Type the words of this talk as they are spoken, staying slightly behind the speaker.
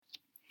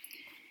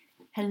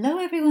Hello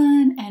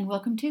everyone and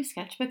welcome to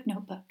Sketchbook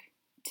Notebook.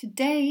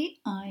 Today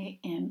I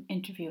am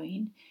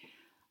interviewing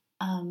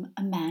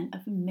a man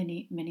of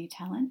many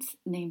talents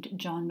named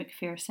John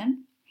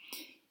Mcpherson.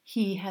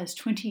 He has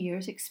 20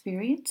 years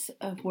experience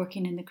of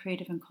working in the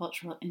creative and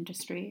cultural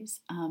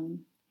industries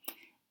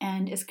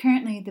and is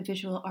currently the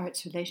Visual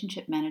Arts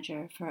Relationship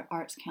Manager for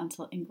Arts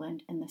Council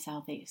England in the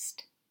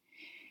Southeast.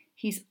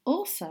 He's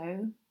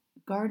also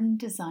garden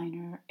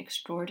designer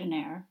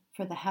extraordinaire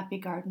for the Happy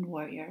Garden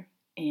Warrior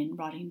in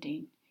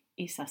Rottingdean,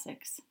 East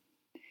Sussex.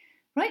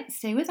 Right,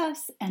 stay with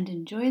us and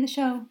enjoy the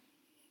show.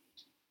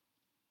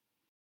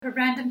 A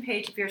random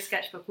page of your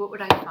sketchbook, what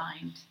would I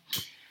find?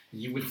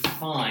 You would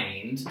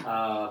find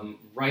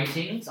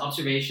writings,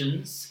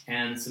 observations,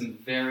 and some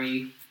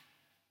very,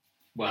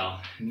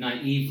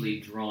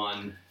 naively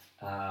drawn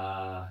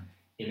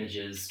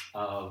images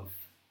of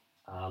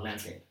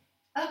landscape.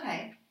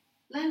 Okay.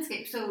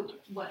 Landscape, so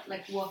what,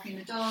 like walking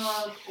the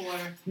dog or...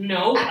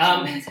 No,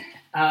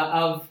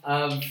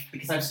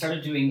 because I've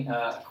started doing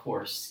a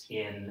course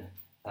in,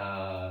 it's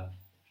a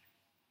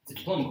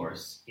diploma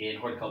course in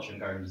horticulture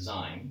and garden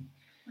design.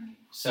 Right.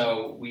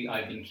 So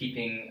I've been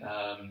keeping,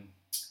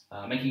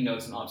 making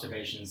notes and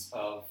observations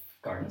of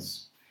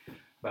gardens,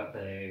 about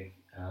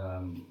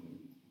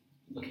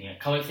looking at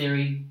color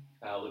theory,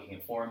 looking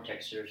at form,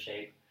 texture,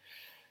 shape,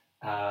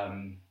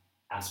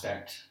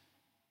 aspect,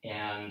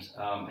 and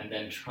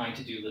then trying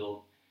to do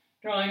little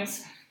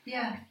drawings.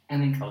 Yeah. And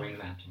then coloring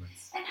them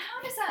afterwards. And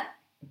how does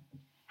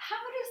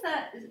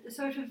that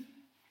sort of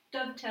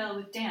dovetail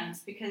with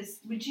dance? Because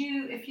if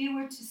you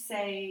were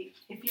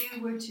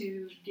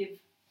to give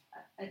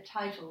a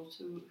title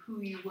to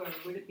who you were,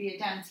 would it be a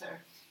dancer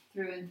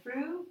through and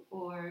through,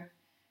 or?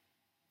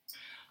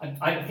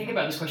 I think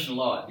about this question a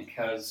lot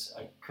because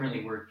I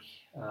currently work,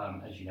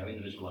 as you know, in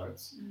the visual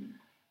arts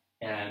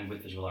and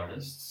with visual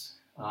artists.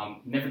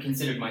 Never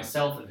considered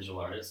myself a visual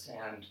artist,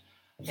 and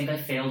I think I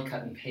failed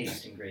cut and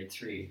paste in grade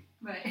 3.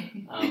 Right.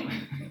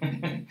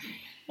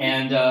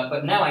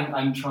 But now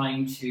I'm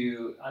trying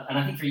to, and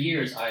I think for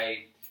years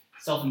I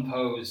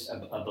self-imposed a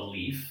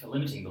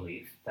limiting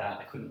belief that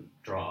I couldn't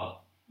draw,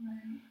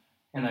 right,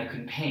 and I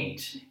couldn't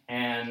paint,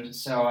 and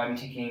so I'm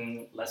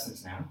taking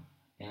lessons now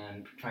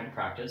and trying to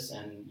practice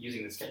and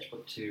using the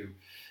sketchbook to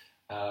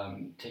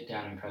take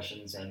down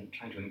impressions and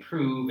trying to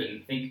improve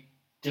and think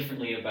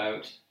differently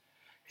about.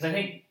 Because I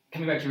think,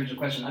 coming back to your original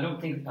question, I don't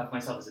think of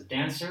myself as a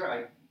dancer.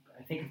 I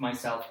think of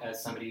myself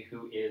as somebody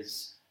who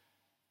is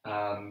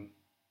of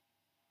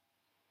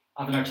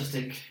an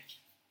artistic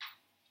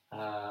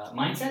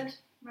mindset.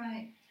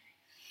 Right.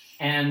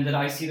 And that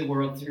I see the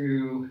world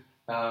through,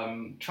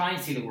 try and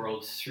see the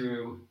world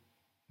through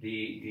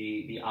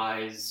the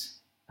eyes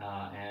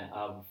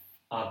of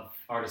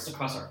artists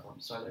across art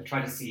forms. So I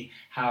try to see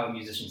how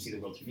musicians see the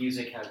world through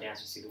music, how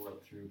dancers see the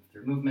world through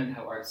movement,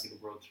 how artists see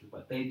the world through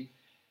what they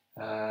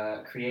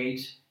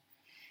create.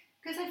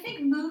 Because I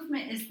think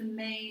movement is the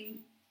main,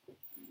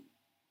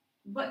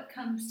 what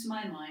comes to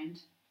my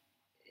mind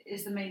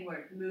is the main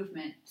word,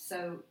 movement.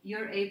 So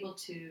you're able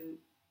to,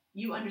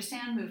 you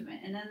understand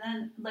movement. And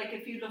then like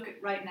if you look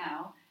at right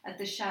now at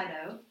the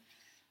shadow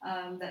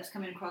that's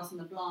coming across on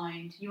the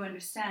blind, you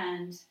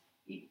understand,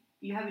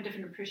 you have a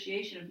different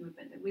appreciation of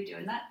movement than we do.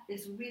 And that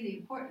is really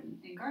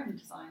important in garden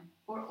design,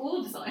 or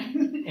all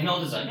design. In all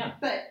design, yeah.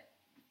 But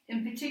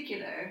in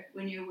particular,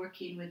 when you're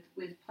working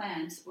with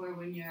plants, or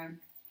when you're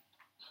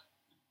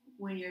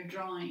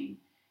drawing,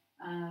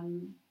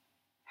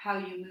 how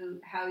you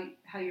move,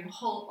 how your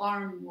whole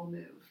arm will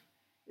move,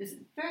 is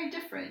very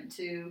different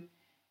to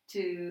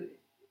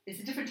it's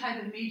a different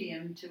type of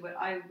medium to what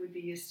I would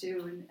be used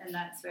to, and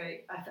that's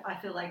very. I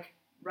feel like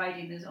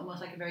writing is almost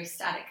like a very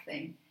static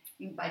thing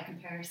by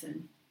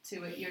comparison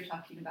to what you're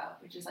talking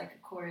about, which is like a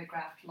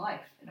choreographed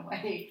life in a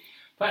way.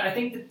 But I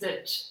think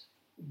that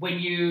when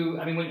you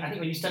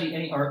study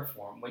any art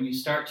form, when you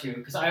start to,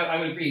 because I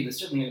would agree that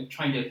certainly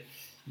trying to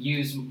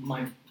use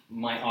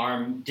my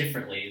arm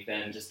differently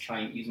than just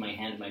trying to use my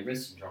hand and my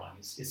wrist in drawing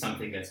is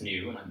something that's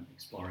new and I'm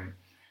exploring.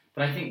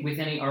 But I think with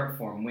any art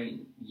form,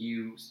 when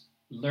you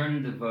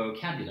learn the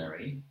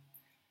vocabulary,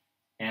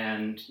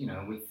 and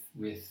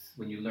with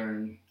when you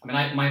learn,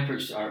 my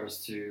approach to art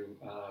was through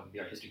the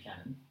art history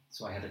canon,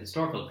 so I had a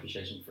historical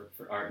appreciation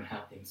for art and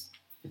how things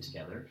fit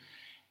together.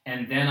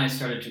 And then I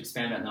started to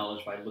expand that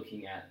knowledge by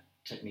looking at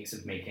techniques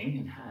of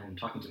making and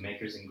talking to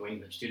makers and going to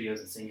their studios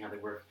and seeing how they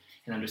work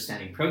and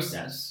understanding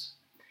process.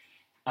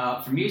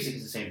 For music,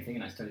 it's the same thing,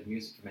 and I studied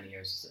music for many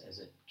years as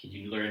a kid.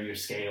 You learn your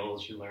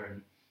scales, you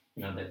learn,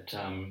 that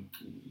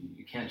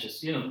you can't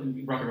just,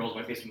 rock and roll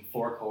is based on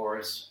 4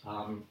 chords,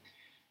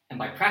 and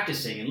by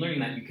practicing and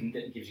learning that,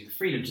 it gives you the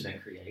freedom to then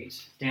create.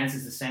 Dance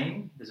is the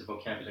same. There's a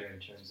vocabulary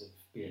in terms of,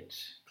 be it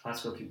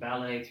classical through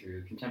ballet,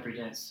 through contemporary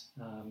dance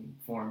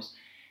forms,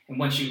 and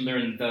once you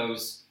learn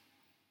those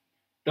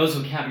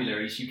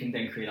vocabularies, you can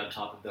then create on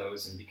top of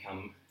those and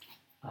become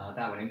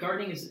that one. And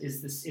gardening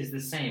is the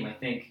same. I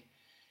think,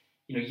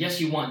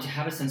 yes, you want to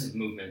have a sense of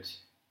movement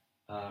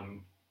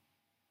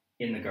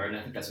in the garden.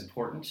 I think that's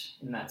important,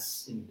 and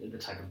that's in the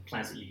type of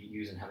plants that you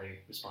use and how they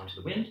respond to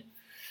the wind.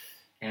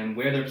 and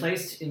where they're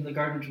placed in the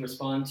garden to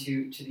respond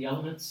to the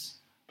elements.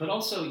 But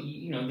also,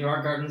 there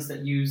are gardens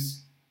that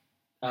use,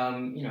 a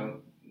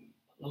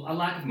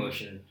lack of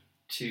motion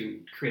to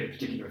create a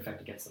particular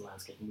effect against the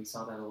landscape, and we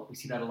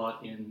see that a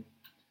lot in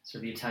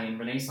sort of the Italian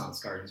Renaissance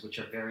gardens, which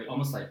are very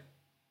almost like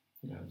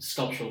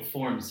sculptural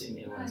forms in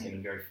the landscape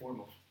and very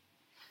formal.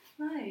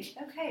 Right.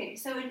 Okay.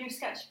 So in your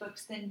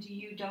sketchbooks, then, do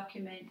you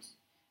document,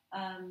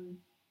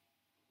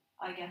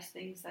 I guess,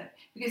 things that,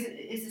 because it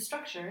is a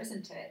structure,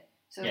 isn't it?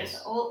 So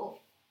yes. All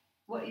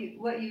what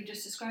you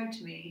just described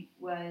to me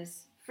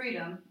was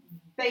freedom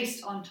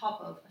based on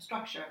top of a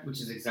structure,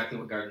 which is exactly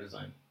what garden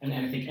design and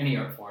I think any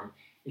art form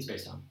is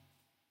based on.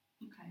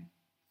 Okay.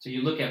 So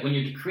you look at when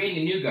you're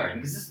creating a new garden,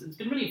 because it's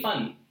been really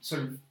fun,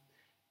 sort of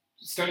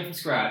starting from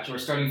scratch or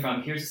starting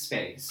from here's a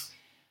space,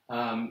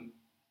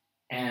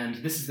 and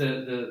this is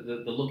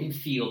the look and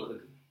feel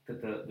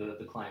that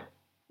the client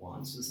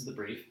wants. So this is the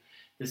brief.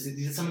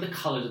 These are some of the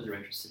colors that they're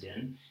interested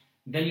in.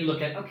 Then you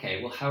look at,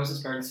 okay, well, how is this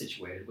garden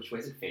situated? Which way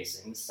is it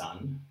facing? The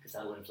sun, because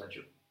that will influence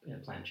your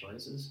plant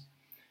choices.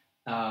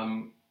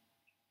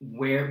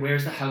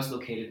 Where's the house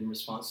located in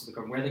response to the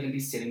garden? Where are they going to be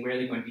sitting? Where are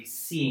they going to be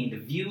seeing the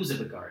views of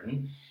the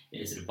garden?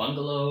 Is it a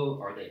bungalow,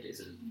 or is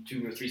it a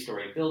 2 or 3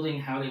 story building?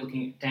 How are they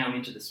looking down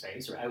into the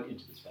space or out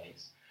into the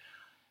space?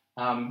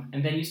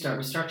 And then you start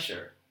with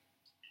structure.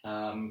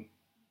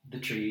 The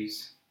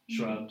trees,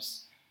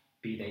 shrubs,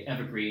 be they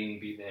evergreen,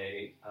 be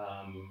they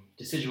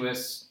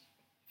deciduous.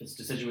 If it's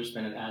deciduous,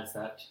 then it adds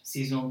that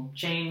seasonal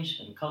change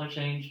and color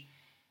change,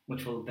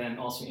 which will then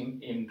also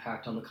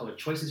impact on the color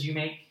choices you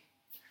make.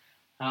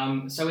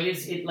 So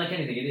it like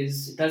anything,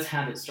 it does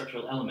have its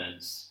structural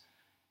elements,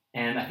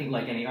 and I think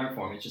like any art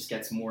form, it just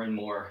gets more and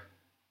more.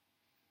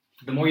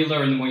 The more you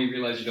learn, the more you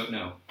realize you don't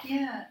know.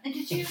 Yeah, and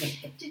did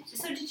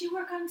you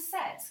work on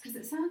sets? Because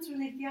it sounds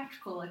really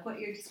theatrical, like what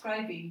you're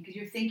describing, because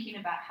you're thinking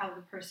about how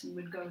the person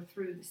would go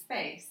through the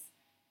space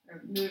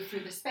or move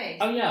through the space.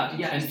 Oh yeah,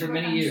 and for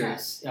many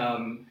years,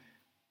 I'm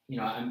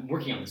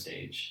working on the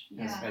stage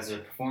as a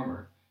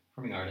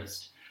performing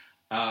artist,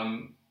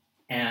 and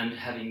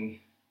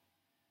having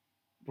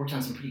worked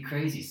on some pretty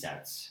crazy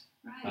sets.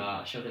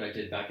 Right. A show that I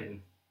did back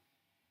in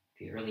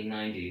the early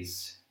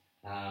 90s,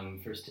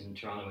 first in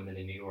Toronto and then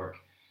in New York.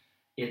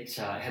 It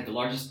had the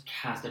largest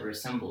cast ever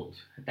assembled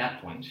at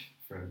that point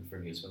for a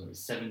musical. There was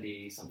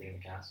 70-something in the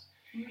cast.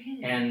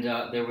 Really? And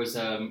there was,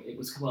 it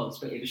was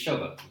Showboat, it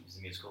was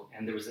a musical,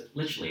 and there was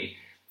literally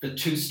the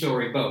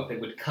 2-story boat that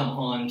would come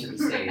onto the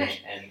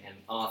stage and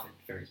off at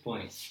various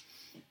points.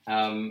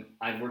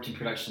 I've worked in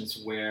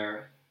productions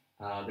where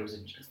there was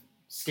a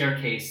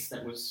staircase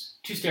that was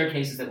 2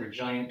 staircases that were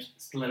giant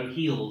stiletto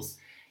heels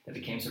that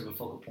became sort of a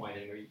focal point,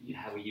 and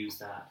how we use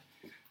that.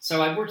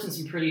 So I've worked in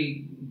some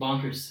pretty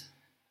bonkers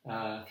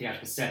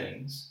theatrical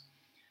settings,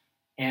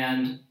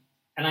 and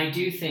I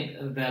do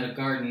think that a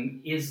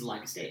garden is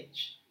like a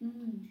stage.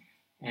 Mm.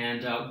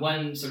 And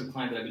one sort of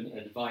client that I've been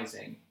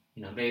advising,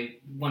 they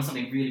want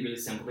something really, really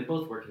simple. They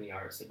both work in the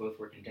arts, they both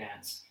work in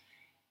dance,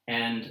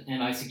 and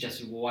I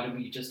suggested, well, why don't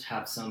we just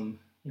have some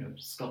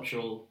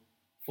sculptural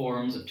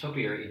forms of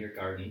topiary in your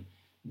garden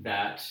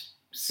that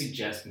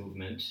suggest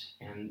movement,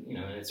 and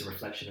it's a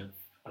reflection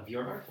of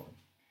your art form.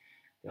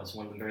 They also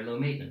want them very low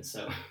maintenance,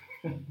 so.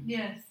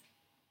 Yes.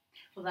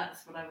 Well,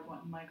 that's what I would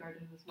want in my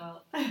garden as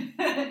well.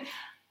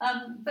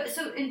 But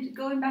so,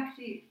 going back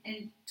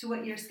to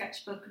what your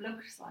sketchbook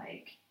looks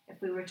like,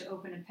 if we were to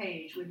open a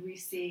page, would we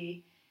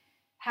see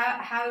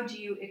how do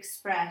you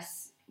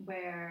express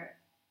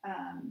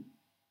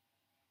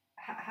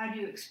how do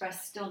you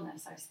express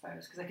stillness? I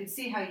suppose, because I could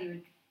see how you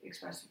would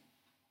express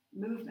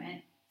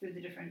movement through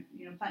the different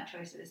plant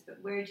choices, but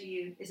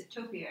is it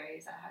topiary?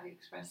 Is that how you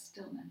express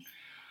stillness?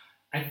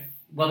 I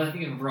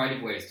think in a variety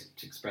of ways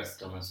to express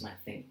stillness, and I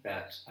think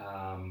that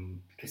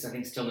because I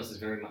think stillness is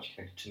very much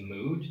connected to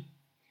mood,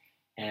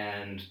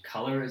 and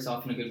color is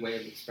often a good way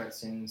of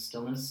expressing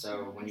stillness.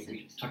 So when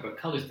we talk about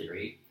color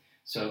theory,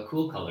 so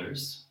cool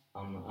colors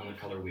on the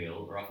color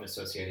wheel are often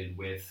associated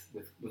with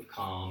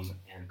calm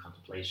and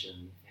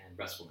contemplation and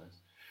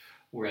restfulness,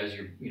 whereas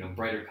your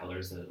brighter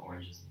colors, the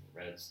oranges and the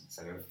reds,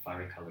 etc., the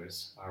fiery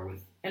colors, are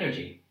with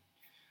energy.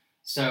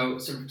 So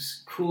sort of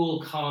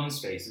cool, calm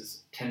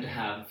spaces tend to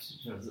have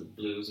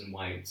blues and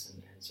whites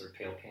and sort of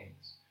pale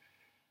pinks,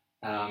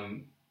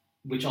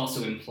 which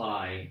also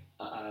imply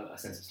a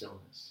sense of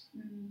stillness.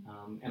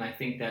 Mm-hmm. And I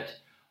think that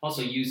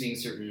also using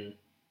certain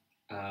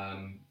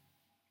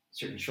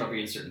shrubbery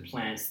and certain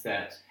plants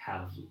that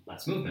have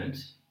less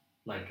movement,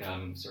 like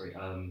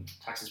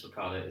Taxus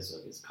baccata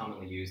is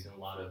commonly used in a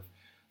lot of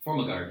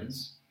formal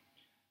gardens.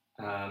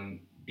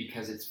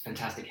 Because it's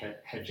fantastic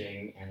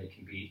hedging, and it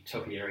can be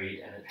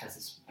topiary, and it has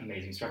this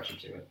amazing structure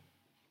to it.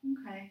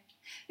 Okay.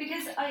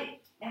 Because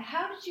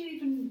how did you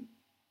even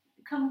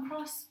come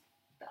across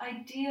the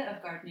idea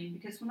of gardening?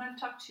 Because when I've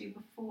talked to you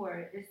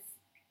before,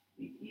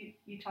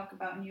 you talk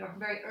about New York,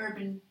 very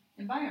urban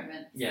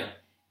environments. Yeah.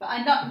 But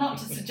I'm not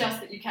to suggest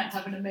that you can't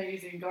have an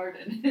amazing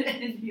garden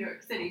in New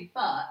York City,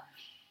 but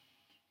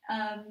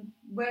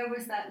where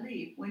was that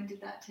leap? When did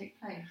that take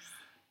place?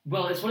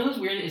 Well, it's one of those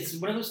weird. It's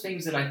one of those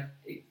things that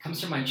it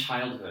comes from my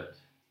childhood,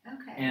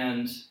 Okay.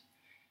 and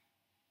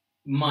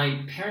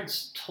my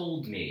parents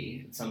told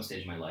me at some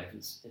stage in my life.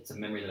 It's a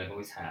memory that I've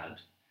always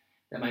had.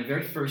 That my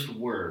very first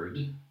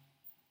word.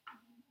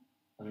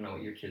 I don't know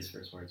what your kids'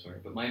 first words were,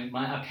 but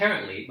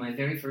apparently my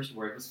very first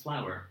word was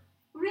flower.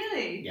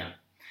 Really? Yeah.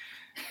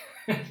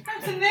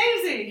 That's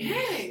amazing.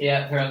 Really?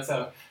 Yeah, apparently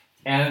so.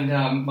 And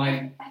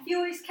have you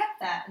always kept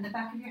that in the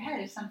back of your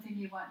head as something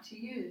you want to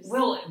use?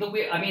 Well,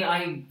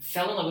 I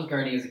fell in love with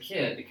gardening as a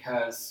kid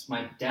because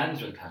my dad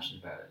was really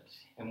passionate about it,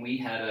 and we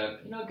had a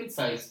good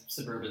sized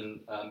suburban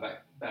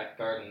back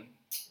garden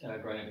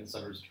growing up in the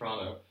suburbs of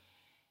Toronto,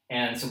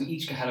 and so we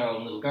each had our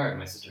own little garden.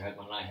 My sister had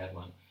one, and I had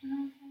one.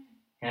 Okay.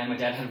 And my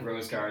dad had a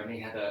rose garden. He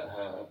had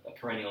a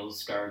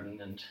perennials garden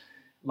and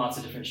lots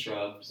of different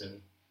shrubs,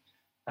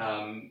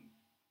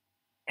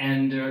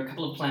 and there are a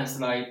couple of plants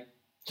that I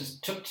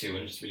just took to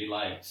and just really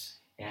liked.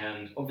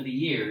 And over the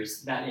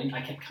years,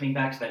 I kept coming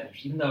back to that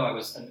interest, even though I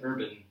was an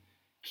urban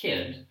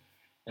kid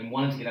and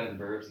wanted to get out of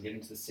the burbs and get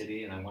into the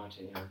city, and I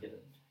wanted to get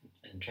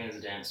and train as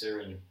a dancer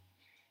and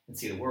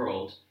see the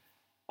world.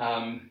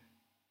 I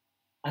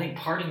think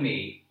part of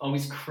me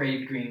always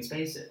craved green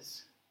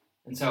spaces.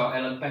 And so I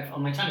look back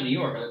on my time in New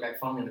York. I look back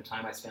fondly on the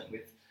time I spent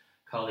with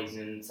colleagues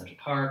in Central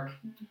Park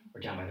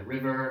or down by the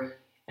river,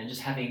 and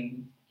just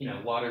having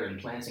water and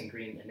plants and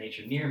green and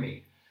nature near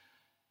me.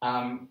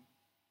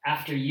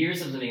 After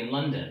years of living in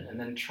London and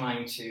then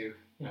trying to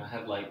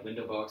have like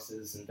window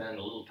boxes and then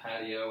a little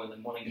patio and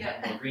then wanting to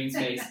have more green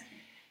space,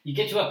 you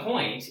get to a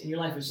point in your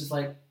life where it's just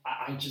like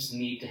I just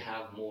need to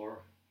have more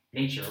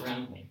nature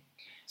around me.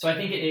 So I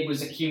think it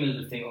was a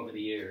cumulative thing over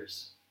the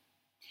years.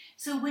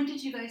 So when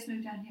did you guys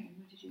move down here?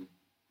 When did you?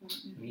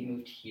 We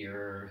moved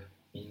here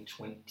in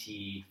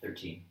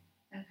 2013.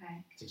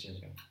 Okay. 6 years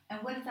ago.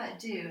 And what did that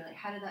do? Like,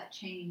 how did that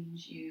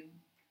change you?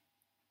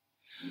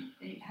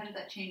 How did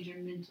that change your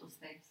mental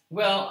space?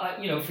 Well,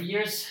 for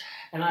years,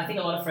 and I think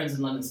a lot of friends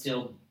in London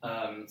still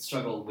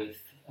struggle with,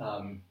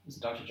 as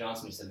Dr.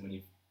 Johnson who said, when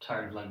you're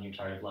tired of London, you're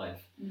tired of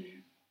life. When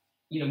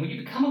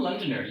you become a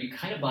Londoner, you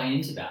kind of buy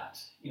into that,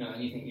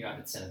 and you think you're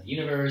at the center of the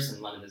universe,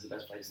 and London is the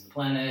best place on the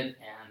planet,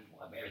 and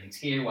everything's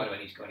here, why do I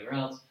need to go anywhere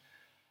else?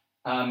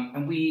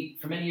 And we,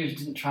 for many years,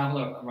 didn't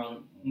travel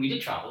around. When we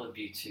did travel, it would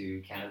be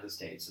to Canada, the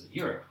States, or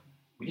Europe.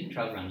 We didn't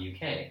travel around the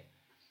UK.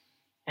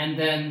 And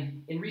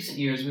then, in recent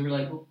years, we were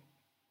like, well,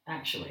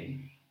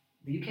 actually,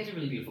 the UK is a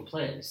really beautiful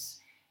place.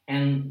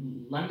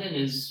 And London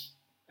is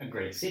a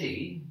great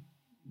city,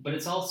 but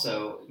it's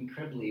also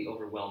incredibly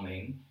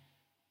overwhelming,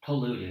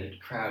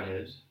 polluted,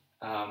 crowded,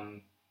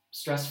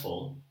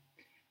 stressful.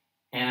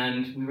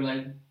 And we were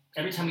like,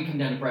 every time we come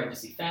down to Brighton to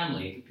see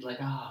family, we'd be like,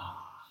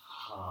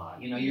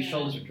 your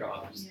shoulders would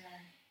drop. Yeah.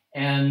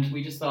 And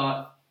we just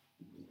thought,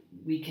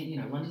 we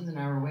can, London's an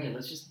hour away,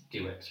 let's just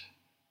do it.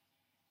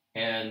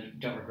 And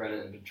don't regret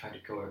it, and been trying to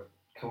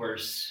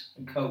coerce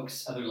and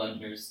coax other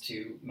Londoners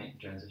to make the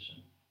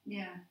transition.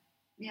 Yeah.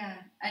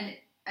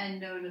 And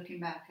no looking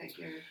back, like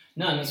you're...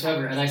 None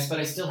whatsoever. But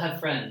I still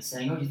have friends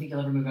saying, oh, do you think you'll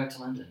ever move back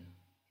to London?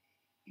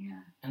 Yeah.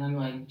 And I'm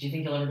like, do you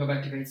think you'll ever go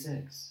back to grade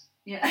 6?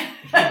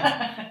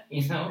 Yeah.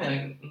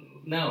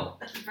 No.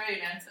 That's a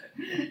brilliant answer.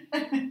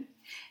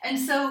 And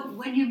so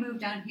when you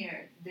moved down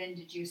here, then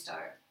did you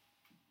start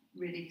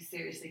really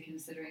seriously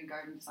considering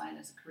garden design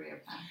as a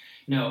career path?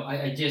 No,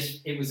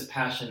 it was a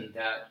passion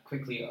that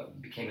quickly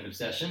became an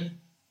obsession.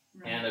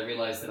 Right. And I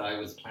realized that I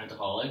was a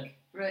plantaholic.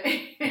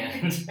 Right.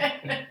 And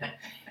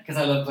because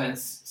I love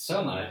plants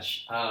so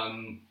much,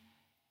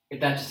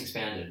 that just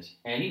expanded.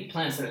 And even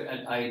plants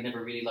that I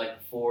never really liked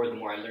before, the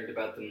more I learned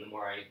about them, the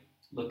more I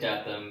looked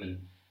at them,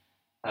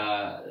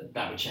 and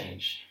that would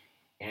change.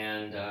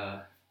 And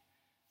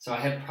so I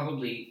have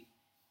probably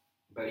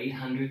about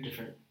 800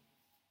 different...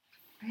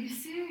 Are you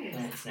serious?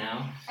 Plants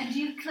now. And do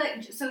you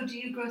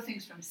grow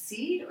things from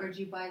seed, or do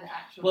you buy the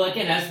actual... Well,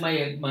 again, as my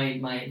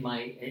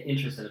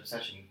interest and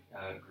obsession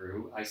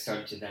grew, I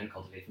started to then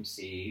cultivate from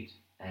seed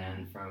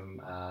and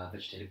from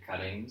vegetative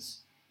cuttings.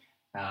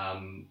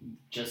 Finally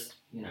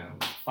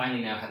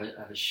now have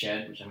a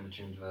shed, which I'm going to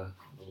turn into a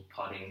little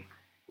potting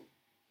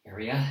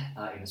area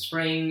in the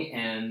spring,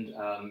 and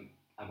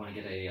I want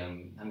to get I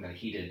haven't got a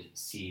heated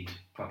seed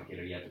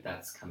propagator yet, but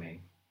that's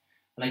coming.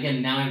 And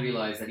again, now I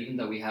realize that even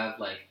though we have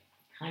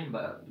kind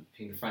of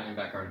between the front and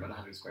back garden about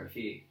 100 square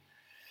feet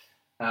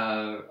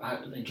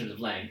in terms of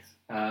length,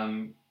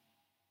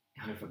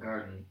 100-foot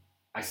garden,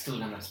 I still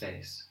don't have enough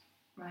space.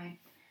 Right.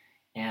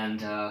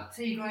 And so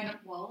you're growing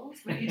up walls?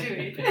 What are you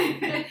doing?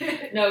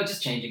 No,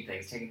 just changing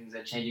things, taking things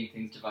out, changing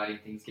things, dividing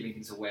things, giving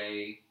things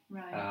away.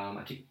 Right.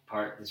 I took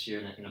part this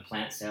year in a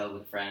plant sale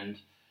with a friend,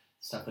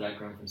 stuff that I'd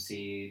grown from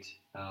seed,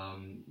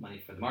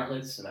 money for the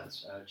martlets, so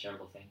that's a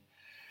charitable thing.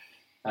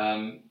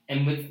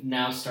 And with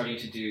now starting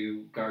to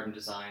do garden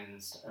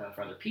designs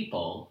for other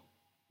people,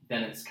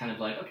 then it's kind of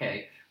like,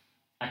 okay,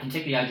 I can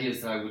take the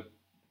ideas that I would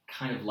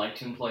kind of like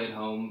to employ at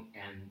home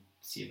and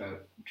see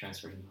about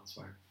transferring them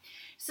elsewhere.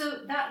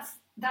 So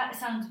that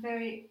sounds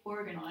very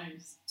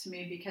organized to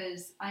me,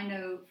 because I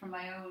know from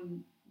my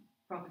own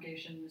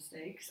propagation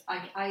mistakes.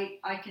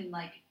 I can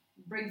like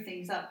bring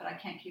things up, but I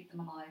can't keep them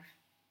alive.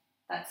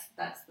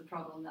 That's the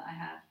problem that I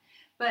have.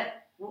 But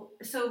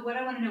so what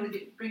I want to know, with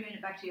you, bringing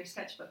it back to your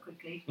sketchbook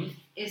quickly,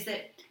 is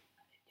that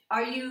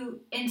are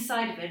you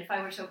inside of it? If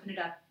I were to open it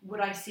up, would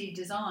I see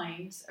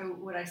designs or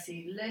would I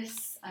see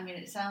lists? I mean,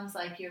 it sounds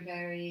like you're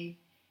very.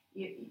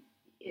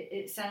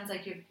 It sounds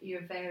like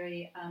you're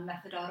very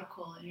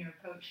methodical in your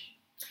approach.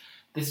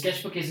 The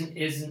sketchbook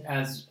isn't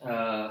as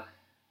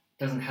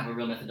doesn't have a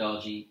real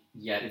methodology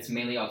yet. It's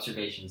mainly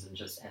observations and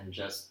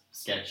just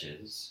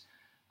sketches.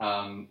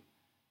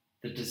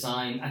 The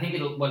design, I think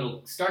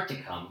what'll start to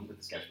come with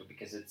the sketchbook,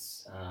 because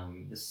it's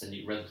this is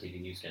a relatively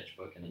new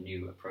sketchbook and a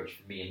new approach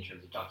for me in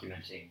terms of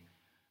documenting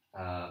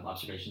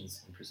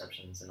observations and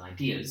perceptions and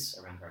ideas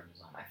around garden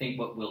design. I think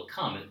what will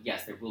come,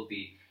 yes, there will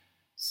be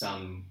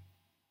some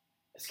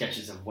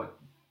sketches of what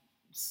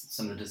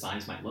some of the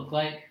designs might look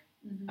like.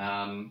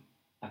 Mm-hmm.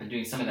 I've been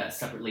doing some of that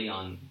separately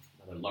on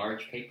a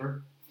large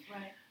paper,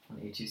 right, on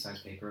A2 size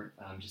paper,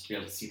 just to be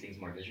able to see things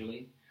more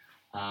visually,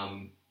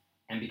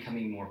 and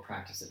becoming more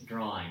practiced at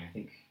drawing. I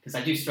think, because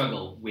I do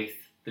struggle with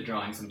the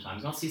drawing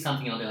sometimes. I'll see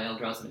something, I'll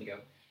draw something and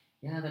go,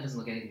 yeah, that doesn't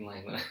look anything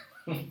like what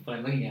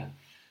I'm looking at.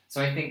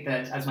 So I think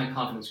that as my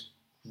confidence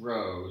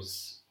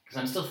grows, because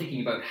I'm still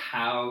thinking about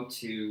how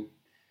to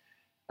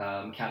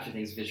capture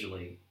things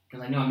visually,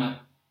 because I know I'm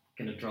not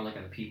going to draw like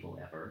other people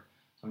ever.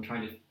 So I'm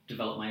trying to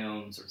develop my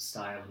own sort of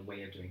style and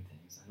way of doing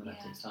things. I know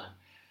that takes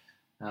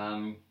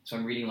time. So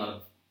I'm reading a lot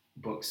of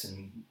books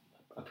and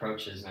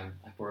approaches, and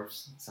I've borrowed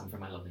some from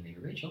my lovely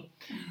neighbor Rachel,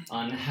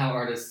 on how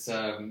artists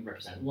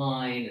represent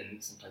line,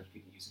 and sometimes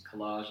people use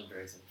collage and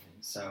various other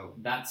things. So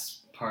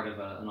that's part of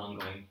an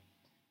ongoing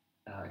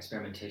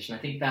experimentation. I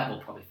think that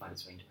will probably find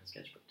its way into my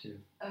sketchbook too.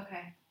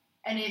 Okay.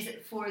 And is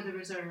it for the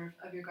reserve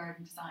of your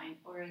garden design,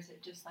 or is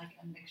it just like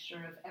a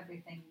mixture of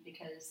everything?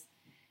 Because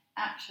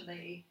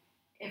actually,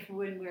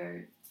 when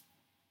we're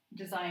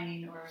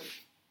designing or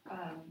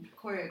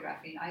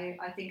choreographing,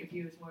 I think of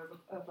you as more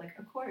of like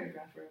a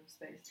choreographer of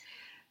space.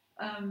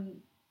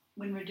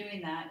 When we're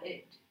doing that,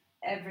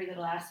 every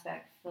little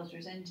aspect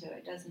filters into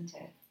it, doesn't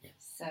it? Yes.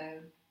 So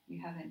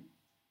you haven't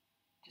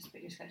just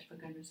put your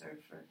sketchbook on reserve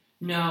for.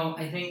 No,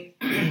 I think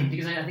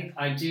because I think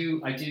I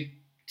do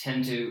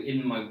tend to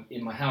in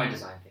my how I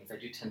design things. I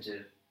do tend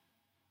to.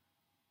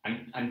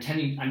 I'm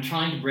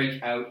trying to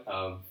break out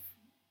of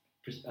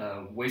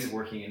ways of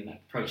working and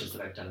approaches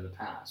that I've done in the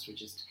past,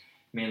 which is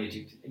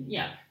mainly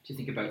to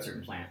think about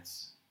certain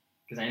plants,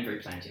 because I am very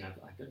planty and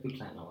I've got good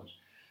plant knowledge.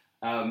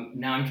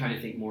 Now I'm trying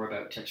to think more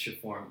about texture,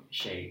 form,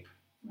 shape,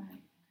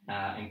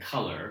 right, and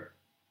color,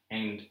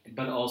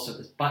 but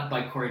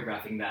by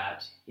choreographing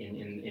that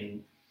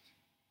in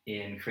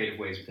creative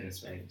ways within a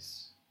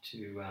space.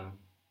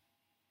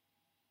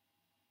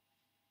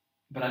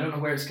 But I don't know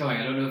where it's going.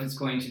 I don't know if it's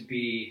going to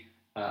be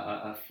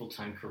a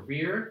full-time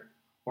career,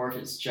 or if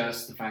it's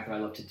just the fact that I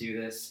love to do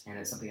this and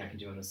it's something I can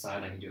do on the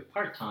side. I can do it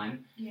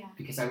part-time,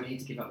 because I would hate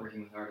to give up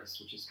working with artists,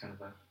 which is kind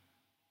of a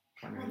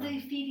primary. Well, they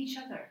feed each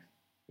other.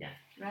 Yeah.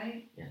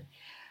 Right? Yeah.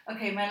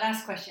 Okay, my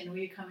last question. Will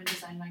you come and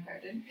design my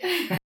garden?